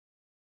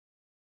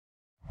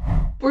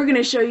We're going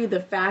to show you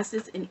the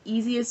fastest and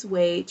easiest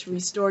way to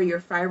restore your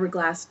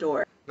fiberglass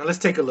door. Now let's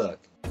take a look.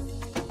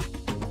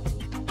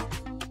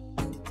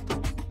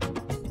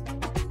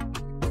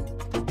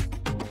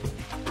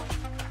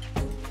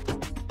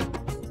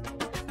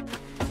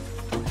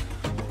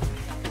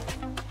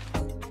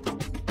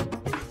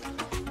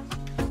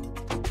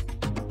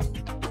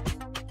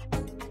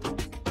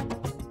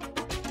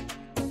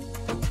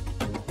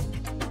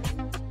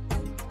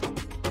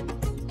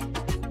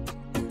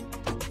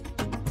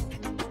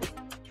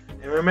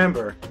 And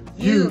remember,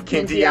 you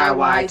can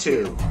DIY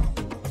too.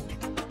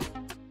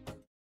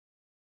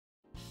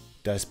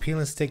 Does peel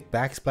and stick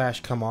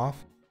backsplash come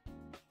off?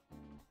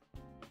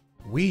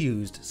 We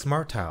used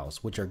smart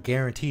tiles, which are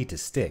guaranteed to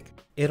stick.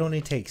 It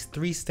only takes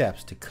 3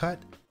 steps to cut,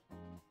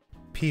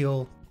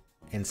 peel,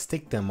 and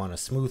stick them on a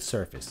smooth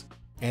surface,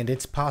 and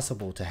it's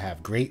possible to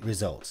have great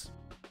results.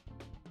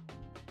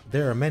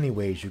 There are many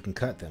ways you can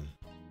cut them.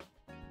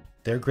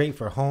 They're great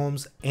for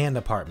homes and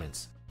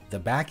apartments. The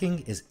backing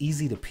is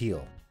easy to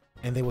peel,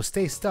 and they will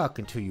stay stuck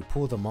until you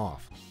pull them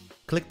off.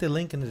 Click the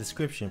link in the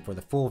description for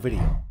the full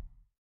video.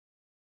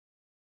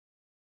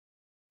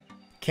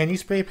 Can you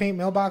spray paint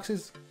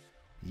mailboxes?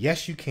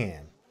 Yes, you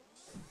can.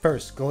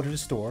 First, go to the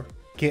store.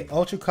 Get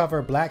Ultra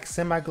Cover black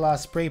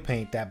semi-gloss spray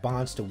paint that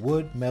bonds to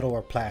wood, metal,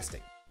 or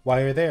plastic.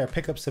 While you're there,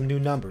 pick up some new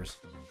numbers.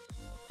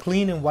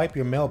 Clean and wipe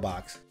your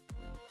mailbox.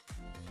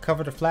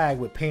 Cover the flag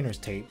with painter's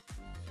tape,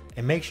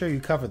 and make sure you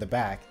cover the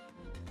back.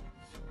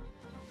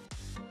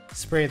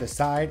 Spray the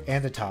side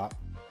and the top.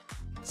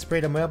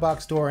 Spray the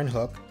mailbox door and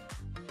hook.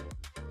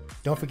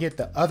 Don't forget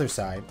the other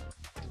side.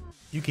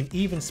 You can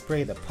even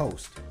spray the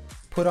post.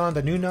 Put on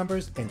the new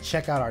numbers and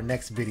check out our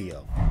next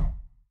video.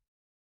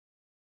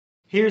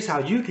 Here's how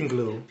you can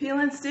glue Peel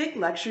and stick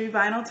luxury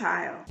vinyl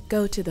tile.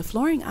 Go to the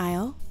flooring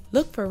aisle,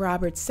 look for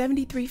Robert's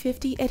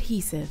 7350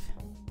 adhesive.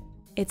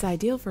 It's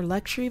ideal for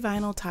luxury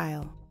vinyl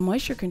tile.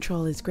 Moisture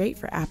control is great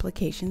for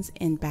applications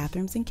in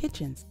bathrooms and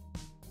kitchens.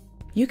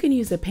 You can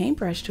use a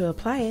paintbrush to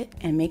apply it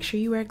and make sure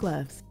you wear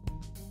gloves.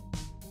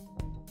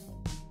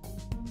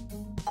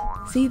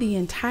 See the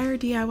entire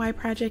DIY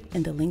project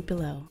in the link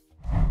below.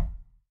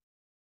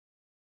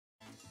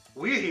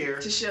 We're here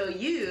To show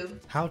you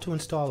how to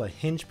install a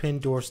hinge pin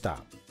door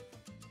stop.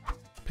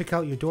 Pick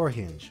out your door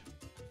hinge.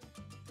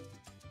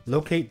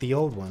 Locate the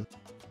old one.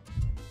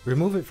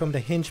 Remove it from the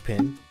hinge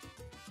pin.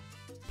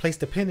 Place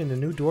the pin in the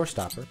new door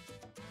stopper.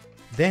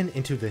 Then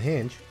into the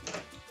hinge.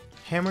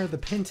 Hammer the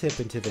pin tip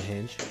into the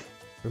hinge.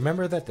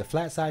 Remember that the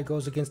flat side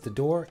goes against the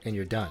door and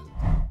you're done.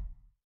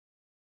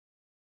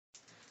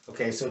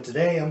 Okay, so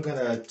today I'm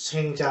gonna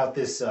change out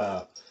this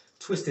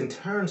twist and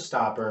turn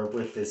stopper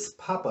with this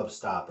pop-up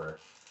stopper.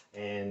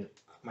 And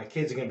my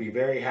kids are going to be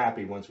very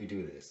happy once we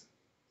do this.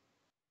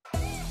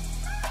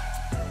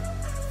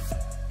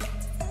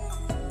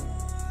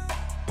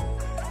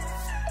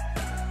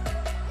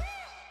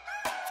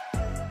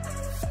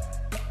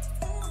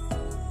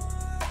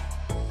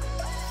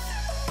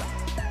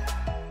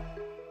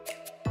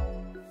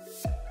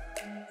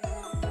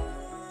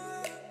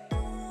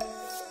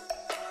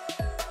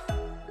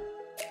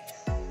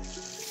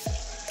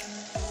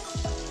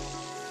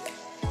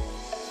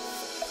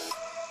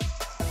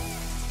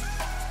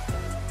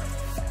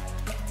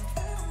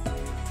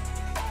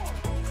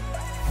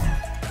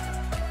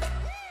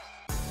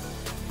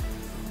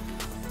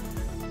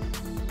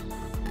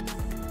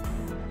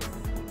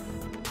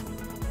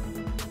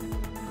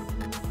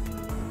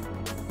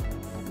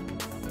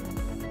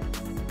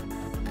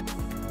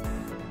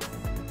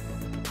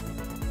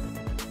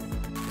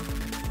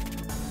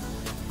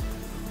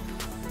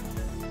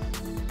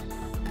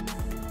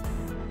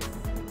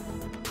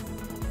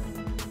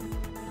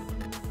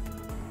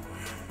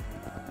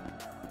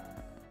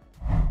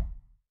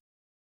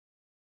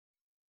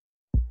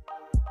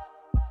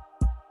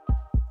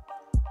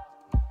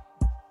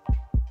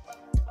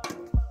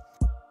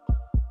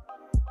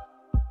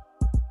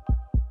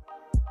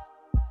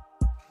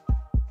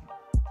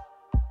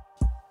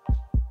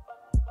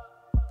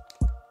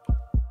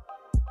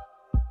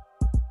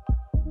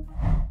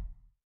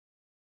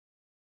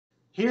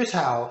 Here's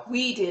how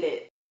we did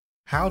it.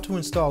 How to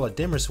install a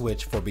dimmer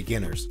switch for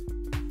beginners.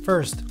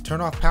 First,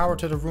 turn off power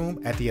to the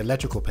room at the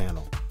electrical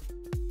panel.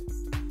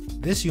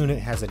 This unit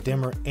has a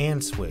dimmer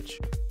and switch.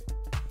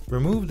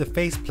 Remove the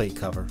faceplate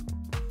cover.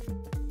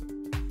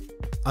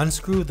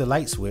 Unscrew the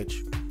light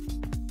switch.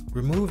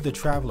 Remove the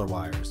traveler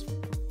wires.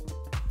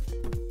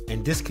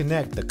 And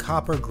disconnect the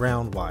copper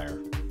ground wire.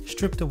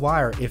 Strip the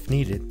wire if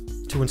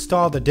needed. To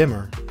install the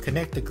dimmer,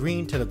 connect the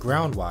green to the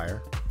ground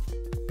wire,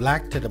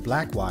 black to the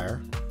black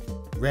wire,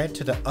 red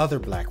to the other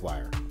black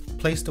wire.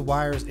 Place the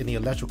wires in the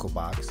electrical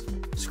box,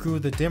 screw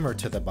the dimmer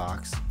to the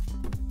box,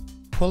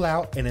 pull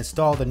out and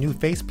install the new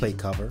faceplate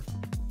cover,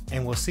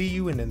 and we'll see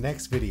you in the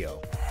next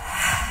video.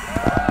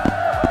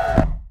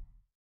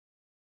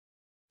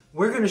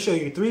 We're going to show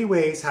you 3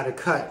 ways how to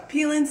cut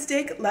Peel and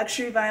stick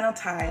luxury vinyl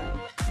tile.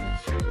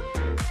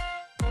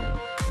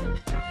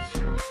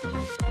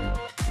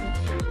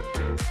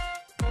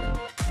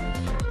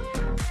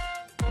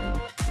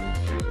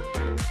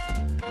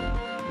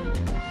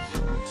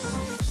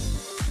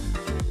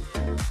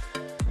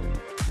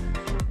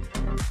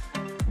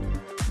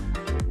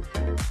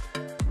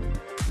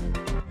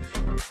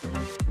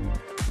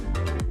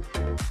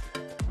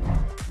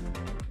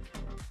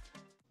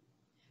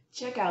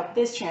 Check out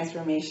this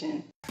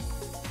transformation.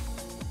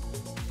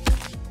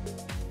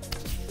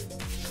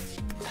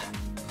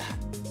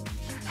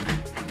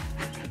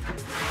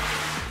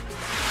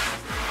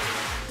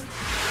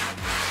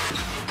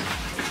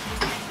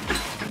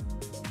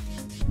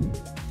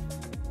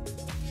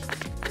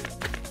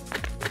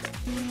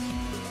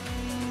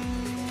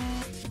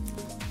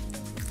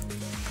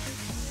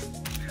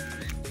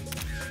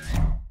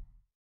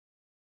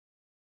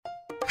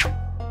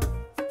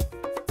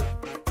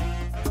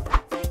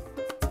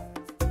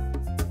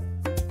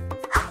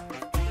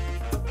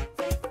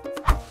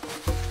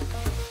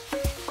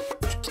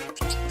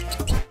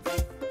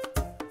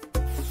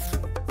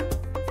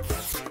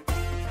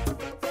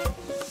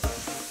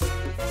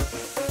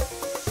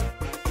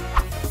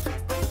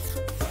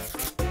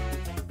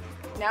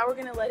 Now we're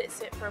going to let it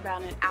sit for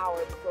about an hour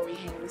before we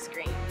hang the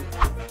screen.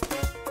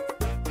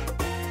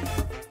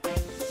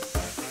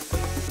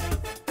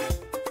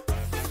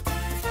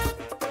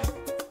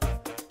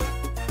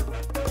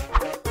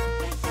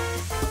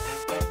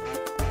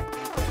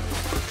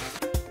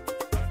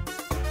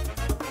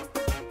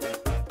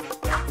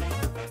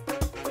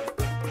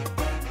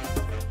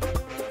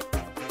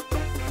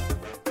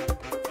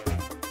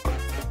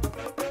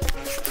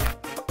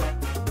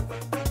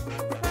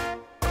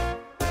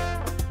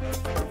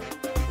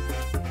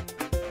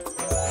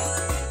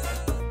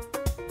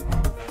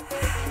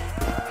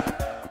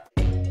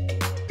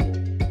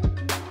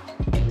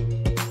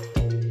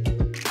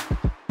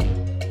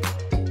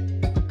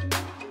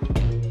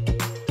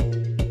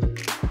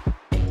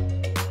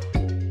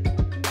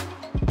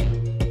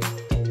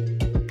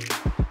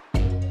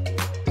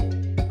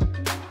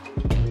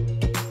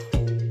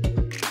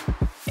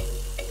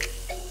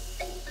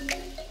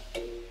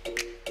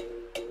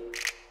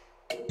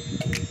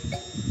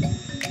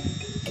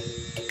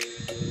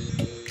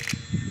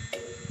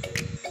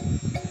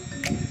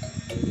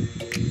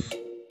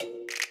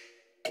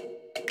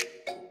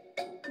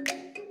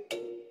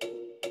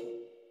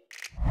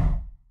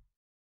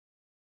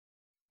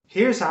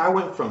 Here's how I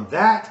went from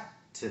that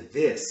to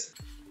this.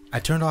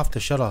 I turned off the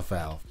shutoff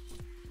valve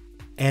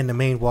and the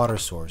main water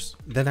source.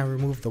 Then I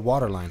removed the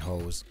water line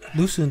hose,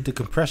 loosened the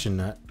compression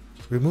nut,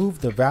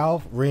 removed the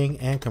valve, ring,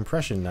 and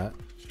compression nut,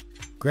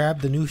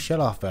 grabbed the new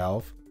shutoff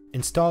valve,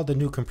 installed the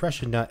new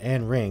compression nut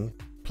and ring,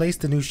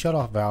 placed the new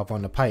shutoff valve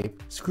on the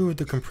pipe, screwed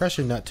the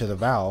compression nut to the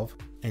valve,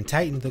 and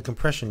tightened the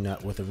compression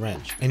nut with a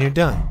wrench. And you're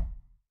done.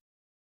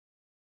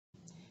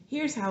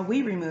 Here's how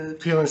we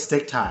removed Peel and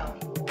stick tile.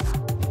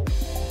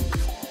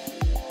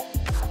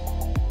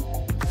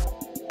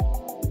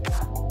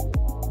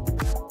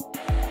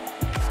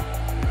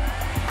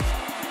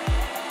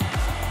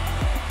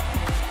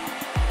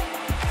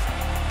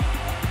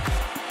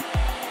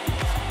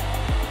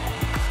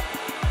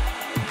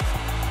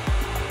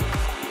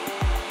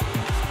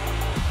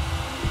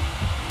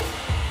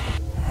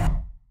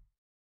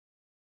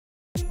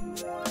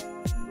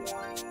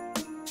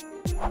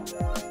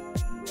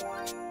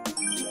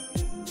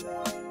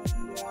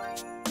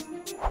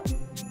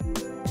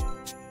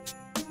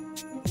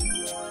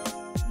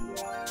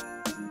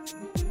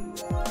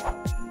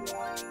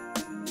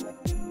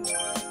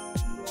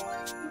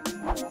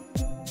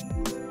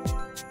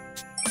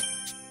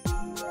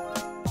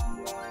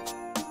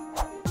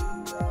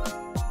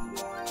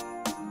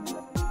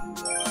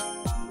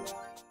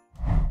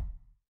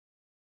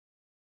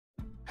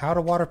 How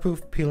to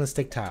waterproof peel and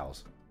stick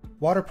tiles.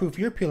 Waterproof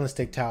your peel and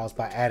stick tiles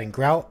by adding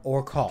grout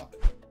or caulk.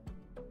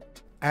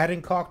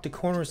 Adding caulk to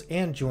corners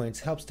and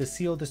joints helps to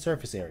seal the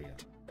surface area.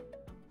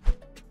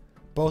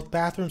 Both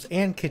bathrooms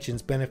and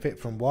kitchens benefit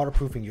from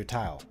waterproofing your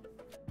tile.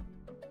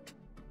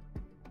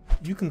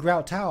 You can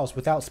grout tiles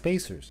without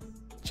spacers.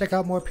 Check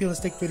out more peel and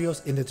stick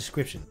videos in the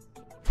description.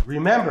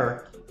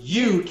 Remember,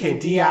 you can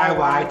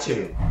DIY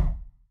too.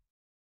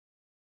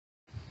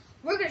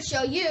 We're going to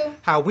show you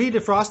How we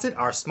defrosted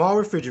our small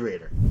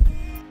refrigerator.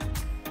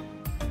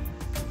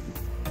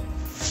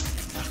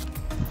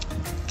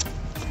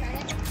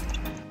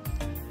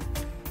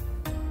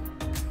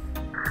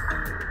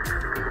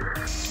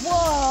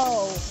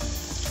 Whoa!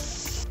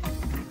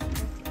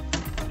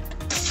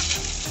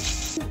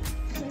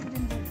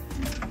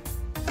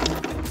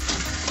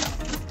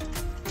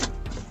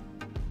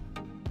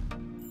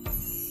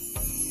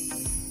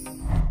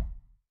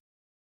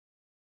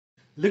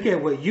 Look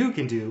at what you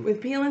can do with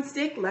peel and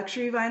stick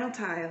luxury vinyl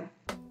tile.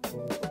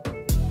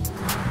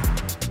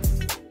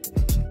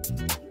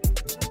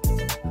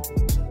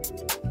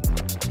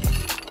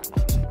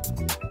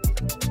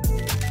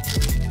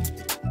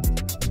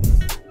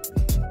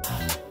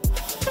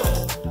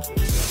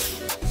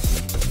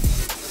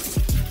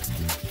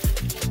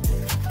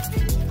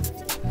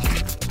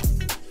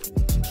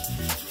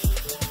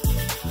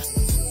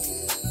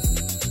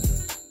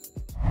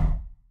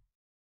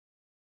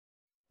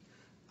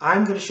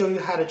 I'm going to show you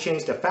how to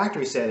change the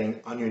factory setting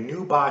on your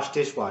new BOSCH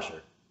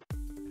dishwasher.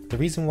 The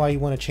reason why you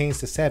want to change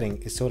the setting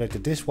is so that the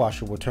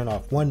dishwasher will turn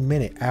off 1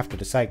 minute after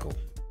the cycle.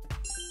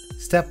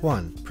 Step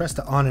 1. Press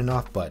the on and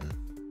off button.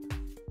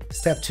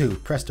 Step 2.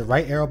 Press the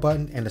right arrow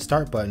button and the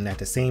start button at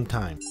the same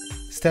time.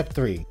 Step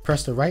 3.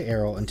 Press the right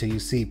arrow until you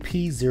see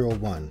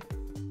P01.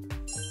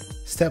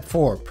 Step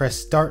 4. Press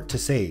Start to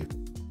save.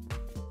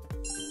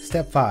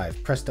 Step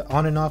 5. Press the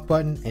on and off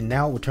button, and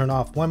now it will turn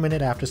off 1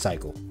 minute after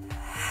cycle.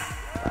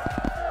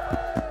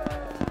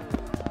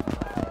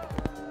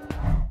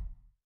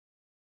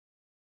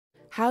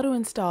 How to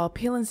install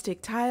peel and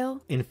stick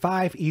tile? In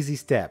 5 easy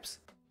steps.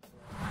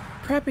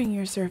 Prepping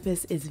your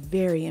surface is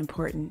very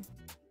important.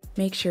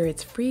 Make sure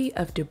it's free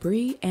of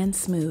debris and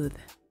smooth.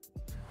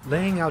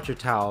 Laying out your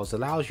tiles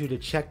allows you to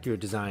check your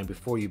design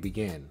before you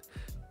begin.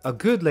 A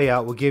good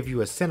layout will give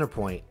you a center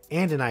point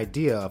and an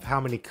idea of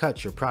how many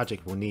cuts your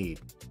project will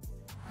need.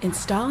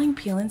 Installing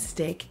peel and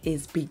stick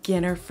is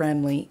beginner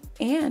friendly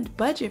and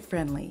budget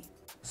friendly.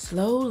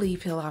 Slowly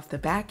peel off the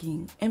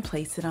backing and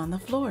place it on the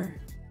floor.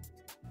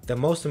 The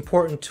most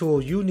important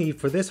tool you need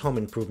for this home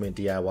improvement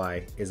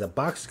DIY is a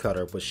box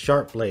cutter with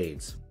sharp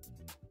blades.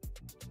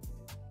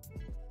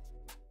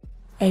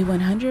 A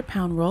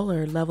 100-pound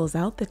roller levels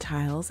out the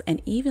tiles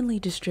and evenly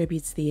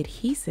distributes the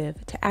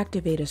adhesive to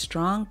activate a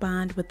strong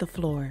bond with the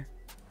floor.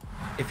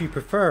 If you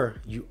prefer,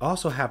 you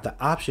also have the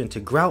option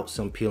to grout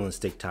some peel and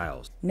stick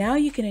tiles. Now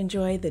you can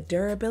enjoy the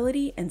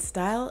durability and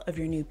style of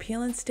your new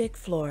peel and stick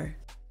floor.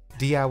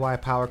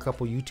 DIY Power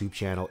Couple YouTube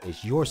channel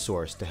is your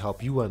source to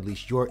help you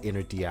unleash your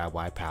inner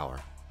DIY power.